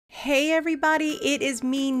Hey everybody, it is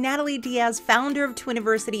me, Natalie Diaz, founder of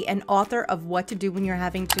Twiniversity and author of What to Do When You're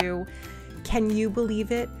Having Two. Can you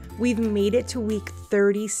believe it? We've made it to week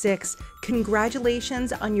 36.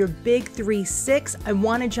 Congratulations on your big 3-6. I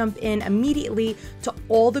want to jump in immediately to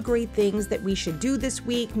all the great things that we should do this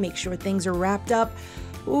week, make sure things are wrapped up.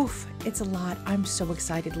 Oof, it's a lot. I'm so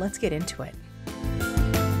excited. Let's get into it.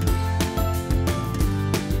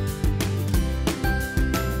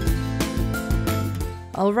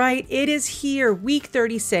 All right, it is here, week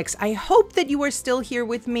 36. I hope that you are still here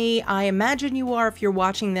with me. I imagine you are if you're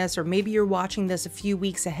watching this, or maybe you're watching this a few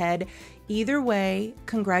weeks ahead. Either way,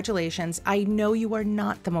 congratulations. I know you are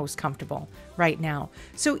not the most comfortable right now.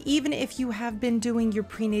 So even if you have been doing your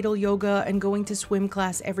prenatal yoga and going to swim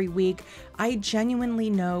class every week, I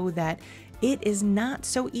genuinely know that it is not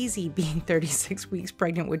so easy being 36 weeks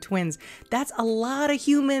pregnant with twins. That's a lot of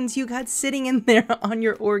humans you got sitting in there on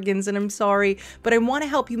your organs, and I'm sorry, but I want to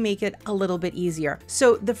help you make it a little bit easier.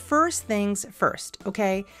 So the first things first,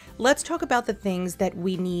 okay? Let's talk about the things that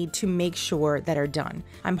we need to make sure that are done.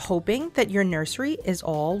 I'm hoping that your nursery is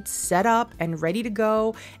all set up and ready to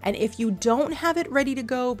go, and if you don't have it ready to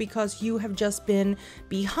go because you have just been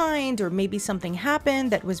behind or maybe something happened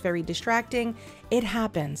that was very distracting, it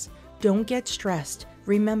happens. Don't get stressed.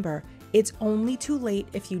 Remember, it's only too late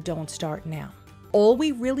if you don't start now. All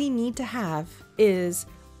we really need to have is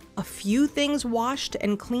a few things washed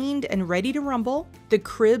and cleaned and ready to rumble, the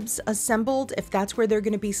cribs assembled if that's where they're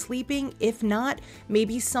going to be sleeping. If not,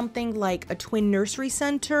 maybe something like a twin nursery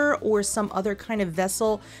center or some other kind of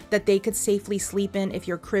vessel that they could safely sleep in if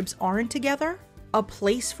your cribs aren't together. A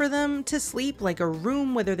place for them to sleep, like a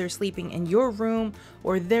room, whether they're sleeping in your room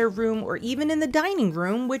or their room or even in the dining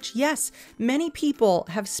room, which yes, many people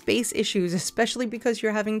have space issues, especially because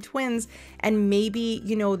you're having twins and maybe,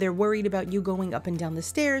 they're worried about you going up and down the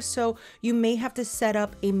stairs. So you may have to set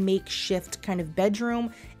up a makeshift kind of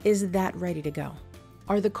bedroom. Is that ready to go?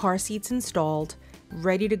 Are the car seats installed?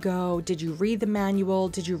 Ready to go? Did you read the manual?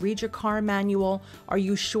 Did you read your car manual? Are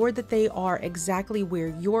you sure that they are exactly where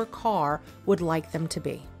your car would like them to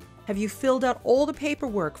be? Have you filled out all the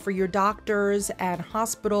paperwork for your doctors and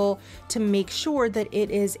hospital to make sure that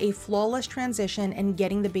it is a flawless transition and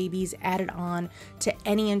getting the babies added on to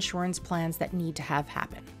any insurance plans that need to have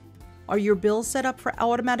happen? Are your bills set up for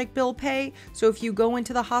automatic bill pay? So if you go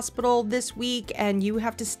into the hospital this week and you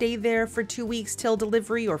have to stay there for 2 weeks till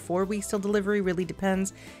delivery or 4 weeks till delivery, really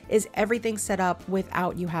depends, is everything set up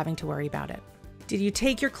without you having to worry about it? Did you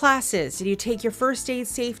take your classes? Did you take your first aid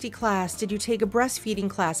safety class? Did you take a breastfeeding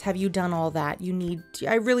class? Have you done all that?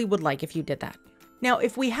 I really would like if you did that. Now,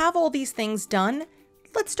 if we have all these things done,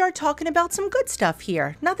 let's start talking about some good stuff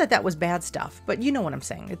here. Not that that was bad stuff, but you know what I'm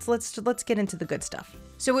saying. Let's get into the good stuff.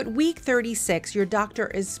 So at week 36, your doctor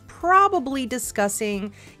is probably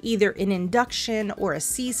discussing either an induction or a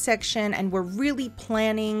C-section, and we're really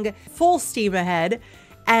planning full steam ahead.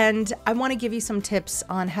 And I want to give you some tips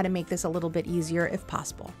on how to make this a little bit easier if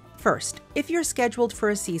possible. First, if you're scheduled for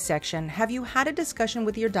a C-section, have you had a discussion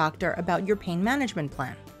with your doctor about your pain management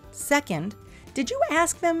plan? Second, did you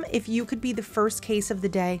ask them if you could be the first case of the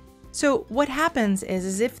day? So what happens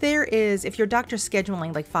is if your doctor's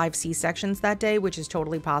scheduling like 5 C-sections that day, which is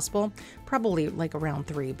totally possible, probably like around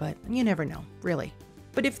 3, but you never know, really.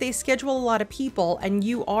 But if they schedule a lot of people and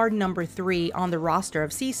you are number 3 on the roster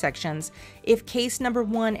of C-sections, if case number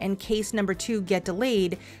 1 and case number 2 get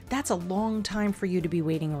delayed, that's a long time for you to be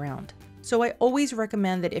waiting around. So I always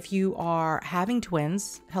recommend that if you are having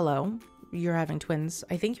twins, hello, you're having twins.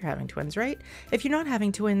 I think you're having twins, right? If you're not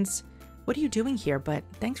having twins, what are you doing here? But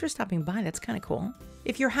thanks for stopping by. That's kind of cool.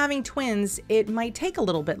 If you're having twins, it might take a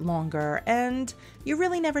little bit longer and you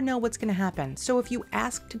really never know what's going to happen. So if you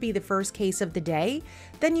ask to be the first case of the day,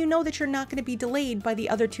 then you know that you're not going to be delayed by the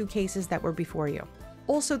other 2 cases that were before you.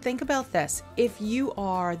 Also, think about this. If you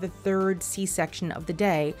are the 3rd C-section of the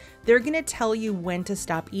day, they're going to tell you when to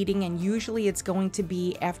stop eating, and usually it's going to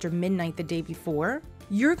be after midnight the day before.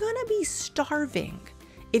 You're going to be starving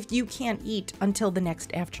if you can't eat until the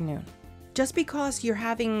next afternoon. Just because you're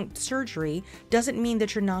having surgery doesn't mean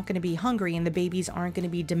that you're not going to be hungry and the babies aren't going to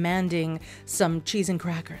be demanding some cheese and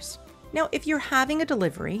crackers. Now, if you're having a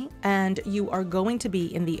delivery and you are going to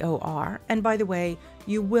be in the OR, and by the way,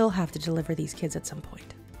 you will have to deliver these kids at some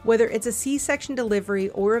point. Whether it's a C-section delivery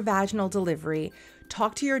or a vaginal delivery,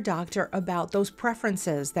 talk to your doctor about those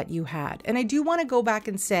preferences that you had. And I do want to go back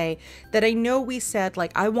and say that I know we said,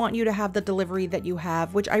 like, I want you to have the delivery that you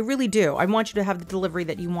have, which I really do. I want you to have the delivery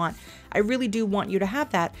that you want. I really do want you to have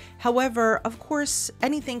that. However, of course,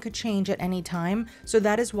 anything could change at any time. So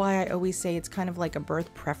that is why I always say it's kind of like a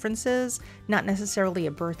birth preferences, not necessarily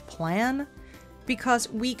a birth plan. because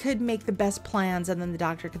we could make the best plans and then the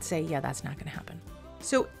doctor could say, yeah, that's not going to happen.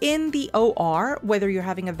 So in the OR, whether you're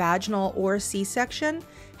having a vaginal or a C-section,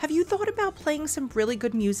 have you thought about playing some really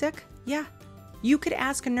good music? Yeah. You could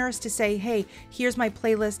ask a nurse to say, hey, here's my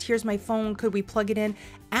playlist, here's my phone, could we plug it in?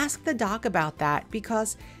 Ask the doc about that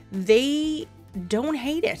because they don't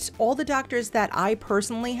hate it. All the doctors that I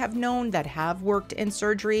personally have known that have worked in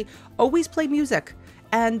surgery always play music.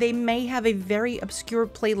 And they may have a very obscure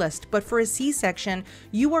playlist, but for a C-section,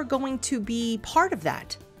 you are going to be part of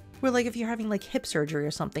that. Where like if you're having like hip surgery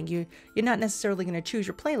or something, you're not necessarily going to choose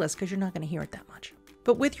your playlist because you're not going to hear it that much.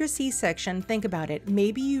 But with your C-section, think about it.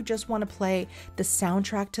 Maybe you just want to play the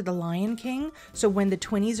soundtrack to The Lion King. So when the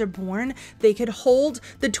twinnies are born, they could hold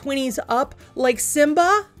the twinnies up like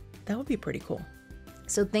Simba. That would be pretty cool.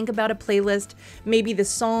 So think about a playlist, maybe the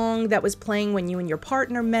song that was playing when you and your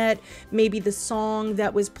partner met, maybe the song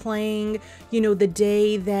that was playing, the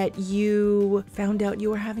day that you found out you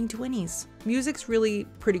were having twinnies. Music's really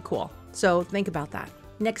pretty cool. So think about that.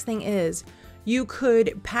 Next thing is, you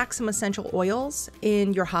could pack some essential oils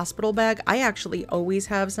in your hospital bag. I actually always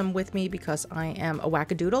have some with me because I am a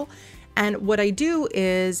wackadoodle. And what I do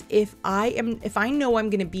is if I know I'm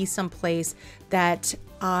going to be someplace that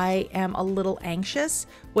I am a little anxious,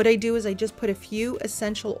 what I do is I just put a few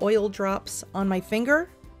essential oil drops on my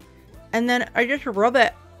finger and then I just rub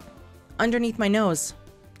it underneath my nose.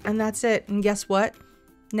 And that's it. And guess what?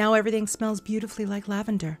 Now everything smells beautifully like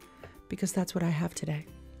lavender because that's what I have today.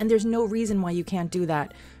 And there's no reason why you can't do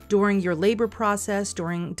that. During your labor process,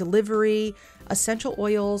 during delivery, essential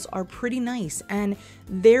oils are pretty nice. And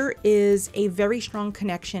there is a very strong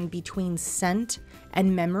connection between scent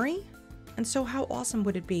and memory. And so how awesome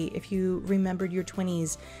would it be if you remembered your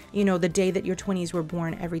twinnies, the day that your twinnies were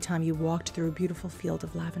born every time you walked through a beautiful field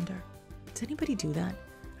of lavender? Does anybody do that?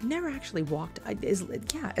 I've never actually walked.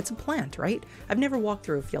 Yeah, it's a plant, right? I've never walked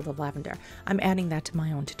through a field of lavender. I'm adding that to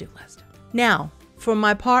my own to-do list. Now, for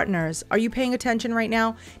my partners, are you paying attention right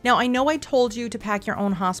now? Now, I know I told you to pack your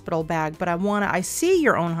own hospital bag, but I see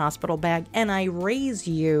your own hospital bag and I raise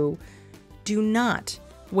you. Do not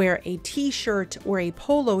wear a t-shirt or a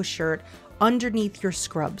polo shirt underneath your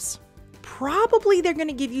scrubs. Probably they're going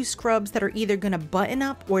to give you scrubs that are either going to button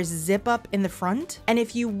up or zip up in the front. And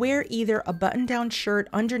if you wear either a button-down shirt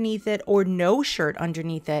underneath it or no shirt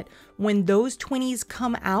underneath it, when those twinnies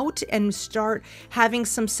come out and start having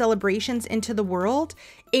some celebrations into the world,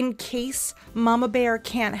 in case Mama Bear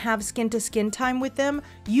can't have skin-to-skin time with them,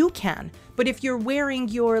 you can. But if you're wearing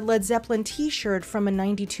your Led Zeppelin t-shirt from a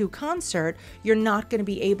 '92 concert, you're not going to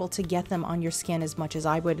be able to get them on your skin as much as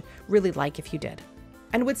I would really like if you did.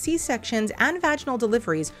 And with C-sections and vaginal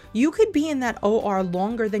deliveries, you could be in that OR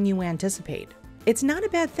longer than you anticipate. It's not a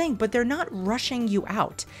bad thing, but they're not rushing you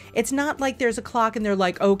out. It's not like there's a clock and they're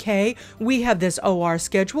like, okay, we have this OR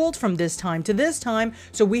scheduled from this time to this time,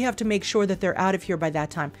 so we have to make sure that they're out of here by that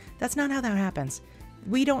time. That's not how that happens.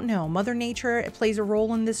 We don't know. Mother Nature plays a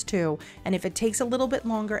role in this too. And if it takes a little bit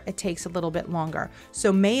longer, it takes a little bit longer.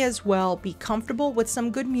 So may as well be comfortable with some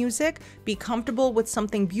good music, be comfortable with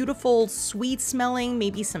something beautiful, sweet smelling,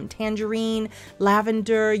 maybe some tangerine,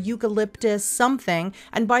 lavender, eucalyptus, something.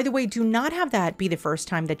 And by the way, do not have that be the first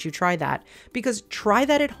time that you try that, because try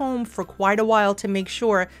that at home for quite a while to make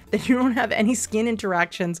sure that you don't have any skin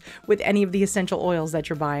interactions with any of the essential oils that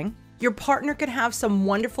you're buying. Your partner could have some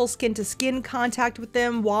wonderful skin-to-skin contact with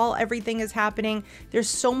them while everything is happening. There's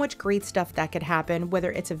so much great stuff that could happen,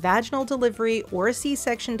 whether it's a vaginal delivery or a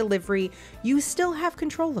C-section delivery. You still have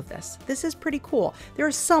control of this. This is pretty cool. There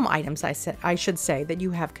are some items I should say that you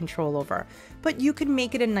have control over, but you can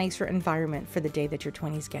make it a nicer environment for the day that your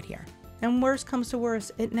twinnies get here. And worst comes to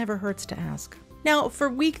worst, it never hurts to ask. Now, for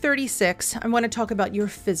week 36, I want to talk about your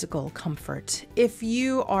physical comfort. If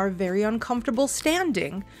you are very uncomfortable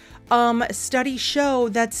standing, studies show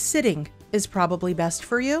that sitting is probably best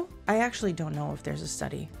for you. I actually don't know if there's a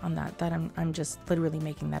study on that. I'm just literally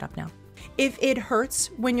making that up now. If it hurts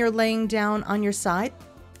when you're laying down on your side,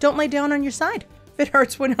 don't lay down on your side. If it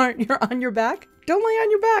hurts when you're on your back, don't lay on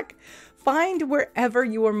your back. Find wherever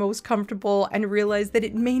you are most comfortable and realize that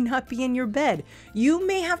it may not be in your bed. You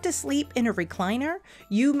may have to sleep in a recliner.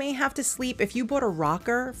 You may have to sleep, if you bought a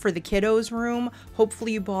rocker for the kiddos' room,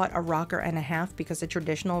 hopefully you bought a rocker and a half, because a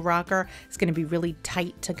traditional rocker is going to be really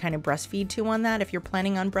tight to kind of breastfeed to on that if you're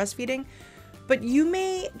planning on breastfeeding. But you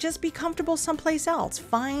may just be comfortable someplace else.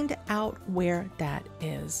 Find out where that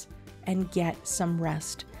is and get some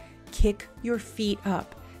rest. Kick your feet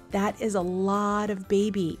up. That is a lot of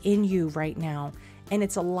baby in you right now. And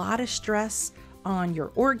it's a lot of stress, on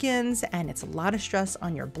your organs, and it's a lot of stress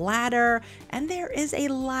on your bladder, and there is a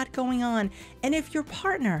lot going on. And if your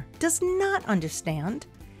partner does not understand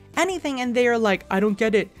anything and they are like, I don't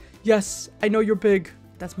get it. Yes, I know you're big.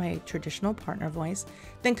 That's my traditional partner voice.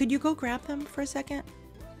 Then could you go grab them for a second?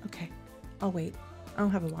 Okay, I'll wait. I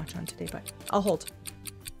don't have a watch on today, but I'll hold.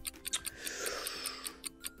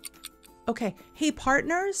 Okay, hey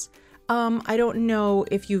partners. I don't know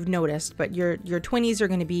if you've noticed, but your twinnies are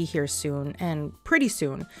going to be here soon, and pretty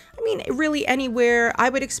soon. I mean, really anywhere. I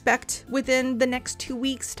would expect within the next 2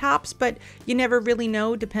 weeks tops, but you never really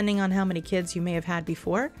know depending on how many kids you may have had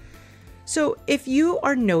before. So if you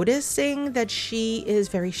are noticing that she is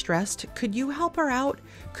very stressed, could you help her out?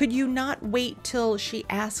 Could you not wait till she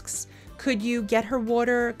asks? Could you get her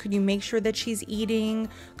water? Could you make sure that she's eating?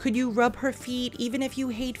 Could you rub her feet? Even if you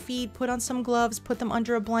hate feet, put on some gloves, put them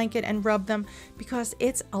under a blanket and rub them, because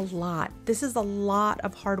it's a lot. This is a lot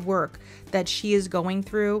of hard work that she is going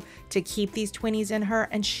through to keep these twinnies in her,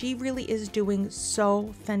 and she really is doing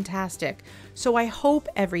so fantastic. So I hope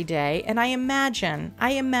every day, and I imagine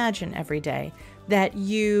every day, that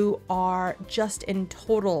you are just in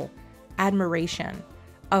total admiration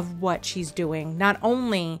of what she's doing, not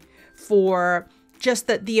only for just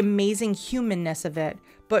the amazing humanness of it,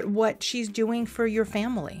 but what she's doing for your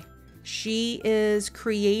family. She is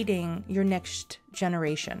creating your next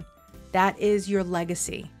generation. That is your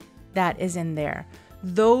legacy that is in there.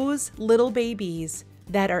 Those little babies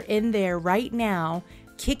that are in there right now,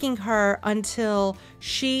 kicking her until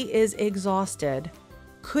she is exhausted,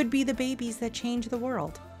 could be the babies that change the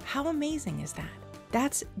world. How amazing is that?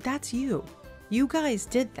 That's you. You guys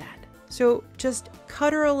did that. So just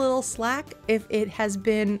cut her a little slack if it has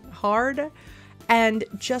been hard, and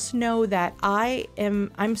just know that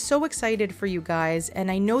I'm so excited for you guys,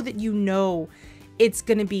 and I know that you know it's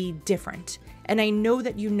going to be different, and I know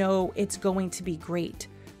that you know it's going to be great,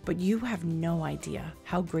 but you have no idea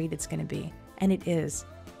how great it's going to be. And it is.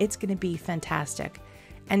 It's going to be fantastic.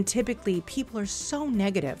 And typically people are so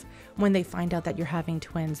negative when they find out that you're having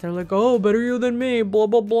twins. They're like, oh, better you than me, blah,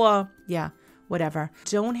 blah, blah. Yeah. Whatever.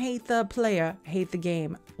 Don't hate the player, hate the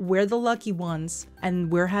game. We're the lucky ones, and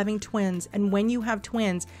we're having twins. And when you have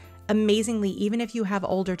twins, amazingly, even if you have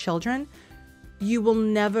older children, you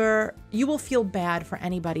will feel bad for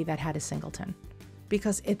anybody that had a singleton,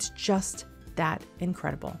 because it's just that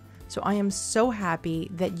incredible. So I am so happy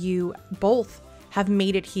that you both have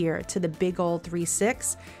made it here to the big old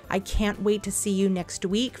 3-6. I can't wait to see you next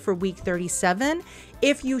week for week 37.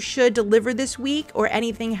 If you should deliver this week or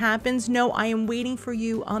anything happens, know I am waiting for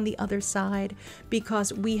you on the other side,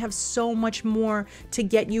 because we have so much more to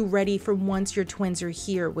get you ready for once your twins are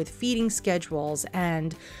here, with feeding schedules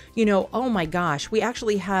and, oh my gosh, we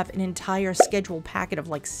actually have an entire schedule packet of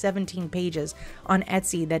like 17 pages on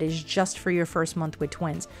Etsy that is just for your first month with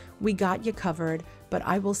twins. We got you covered, but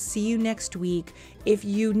I will see you next week. If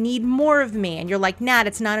you need more of me and you're like, Nat,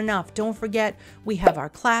 it's not enough, don't forget we have our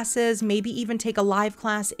classes, maybe even take a live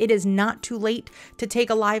class. It is not too late to take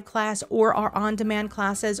a live class, or our on-demand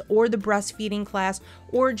classes, or the breastfeeding class,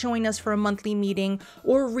 or join us for a monthly meeting,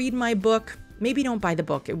 or read my book. Maybe don't buy the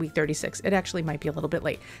book at week 36. It actually might be a little bit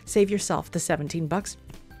late. Save yourself the 17 bucks.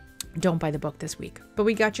 Don't buy the book this week. But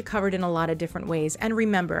we got you covered in a lot of different ways. And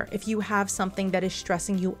remember, if you have something that is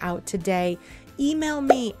stressing you out today, email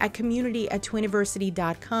me at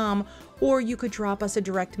community@twiniversity.com, or you could drop us a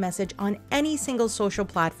direct message on any single social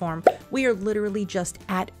platform. We are literally just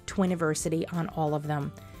at Twiniversity on all of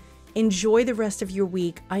them. Enjoy the rest of your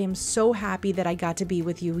week. I am so happy that I got to be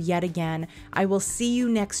with you yet again. I will see you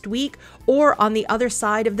next week, or on the other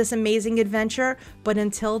side of this amazing adventure. But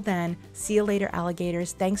until then, see you later,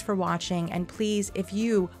 alligators. Thanks for watching. And please, if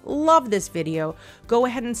you love this video, go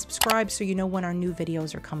ahead and subscribe so you know when our new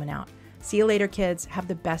videos are coming out. See you later, kids. Have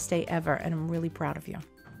the best day ever, and I'm really proud of you.